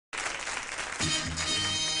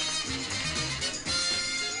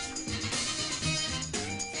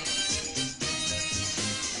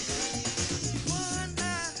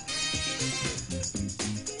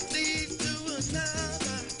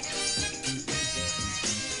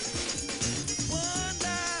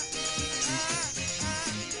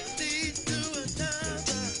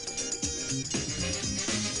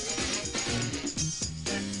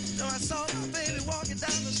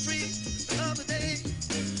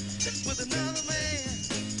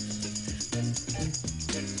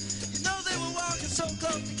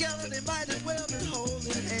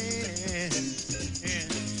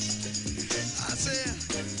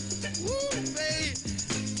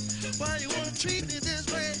treat me this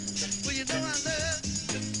way? Well, you know I love.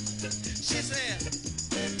 She said,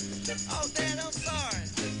 oh, Dad, I'm sorry.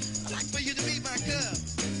 I'd like for you to meet my cousin.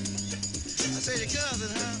 I said, your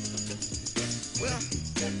cousin, huh? Well,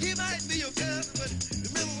 he might be your cousin, but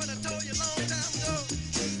remember when I told you a long time ago?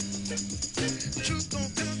 The truth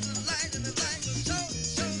gonna come to the light, and the light will show,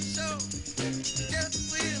 show, show. Yes,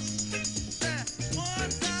 it will. That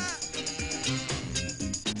one time,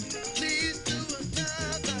 please do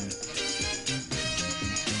another.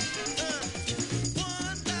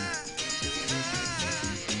 One time,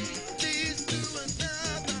 please do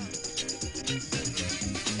another.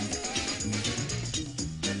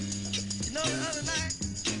 You know, the other night,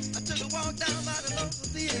 I took a walk down by the local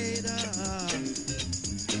theater.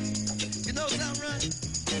 You know something, right?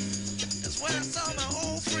 That's when I saw my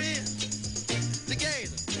old friend, the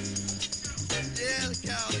gator. Yeah, the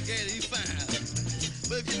cow, the gator, he fine.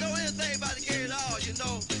 But if you know anything about the gator at all, you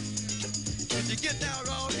know, if you get down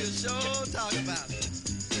wrong, you'll sure talk about it.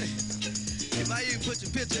 You might even put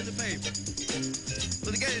your picture in the paper.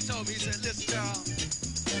 But the gator told me, he said, listen, Charles,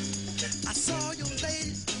 I saw your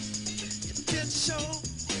lady in the picture show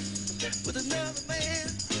with another man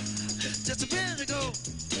just a minute ago.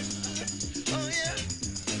 Oh, yeah?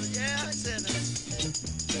 Yeah, I said that.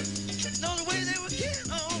 You know the way they were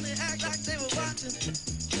getting on, they act like they were watching.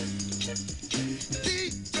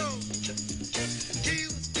 Zero. He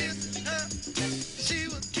was kissing her, she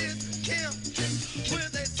was kissing him. When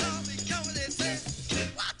they saw me coming, they said,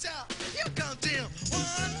 watch out, here comes Jim.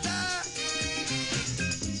 One time,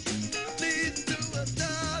 please do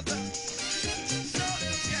another. So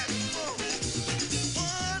you got more.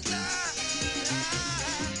 One time,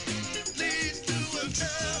 please do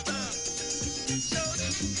another. So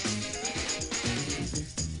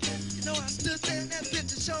you know I stood there in that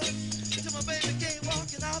picture show till my baby came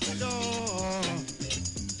walking out the door.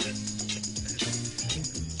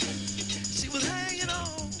 She was hanging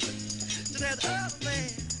on to that other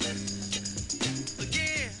man.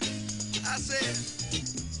 Again, I said,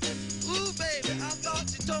 ooh, baby, I thought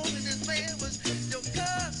you told me this man was your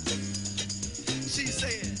cousin. She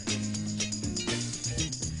said,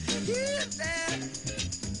 yes, Dad,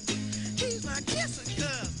 he's my kissing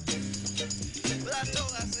cousin. But I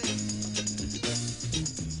told her, I said,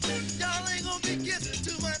 y'all ain't gonna be kissing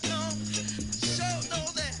too much, no. Sure know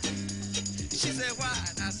that. She said, why?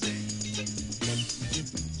 And I said,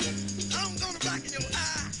 I'm gonna rock in your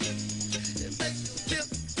eye and make you tip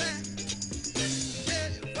back.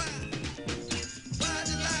 Tell you why. Why'd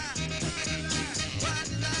you lie? Why'd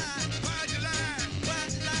you lie? Why'd you lie? Why'd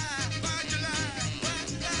you lie? Why'd you lie?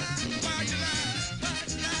 Why'd you lie? Why'd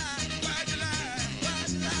you lie? Why'd you lie? Why'd you lie?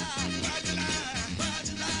 Why'd you lie? Why'd you lie? Why'd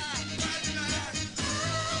you lie? Why'd you lie?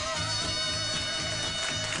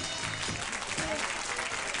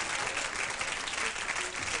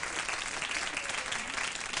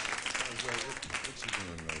 What you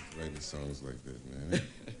doing, like writing songs like that, man?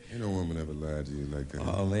 Ain't no woman ever lied to you like that.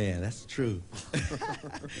 Oh, man, that's true.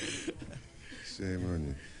 Shame on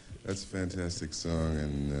you. That's a fantastic song,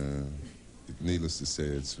 and needless to say,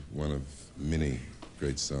 it's one of many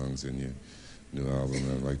great songs in your new album.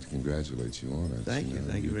 I'd like to congratulate you on it. Thank you.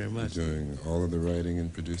 Thank you very much. You're doing all of the writing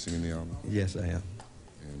and producing in the album? Yes, I am.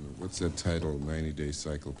 And what's that title, 90-Day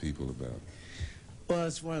Cycle People, about? Well,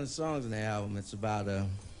 it's one of the songs in the album. It's about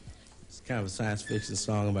it's kind of a science fiction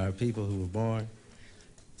song about people who were born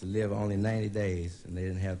to live only 90 days, and they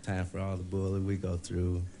didn't have time for all the bull that we go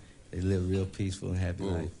through. They live a real peaceful and happy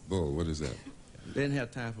life. Bull, what is that? They didn't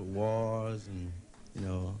have time for wars and, you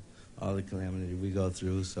know, all the calamity we go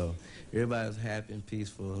through, so everybody was happy and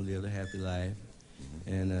peaceful and lived a happy life,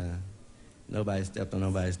 and nobody stepped on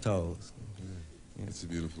nobody's toes. Yeah. It's a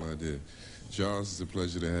beautiful idea. Charles, it's a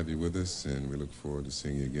pleasure to have you with us, and we look forward to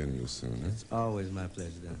seeing you again real soon. Huh? It's always my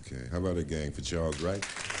pleasure, Dan. Okay. How about a gang for Charles Wright?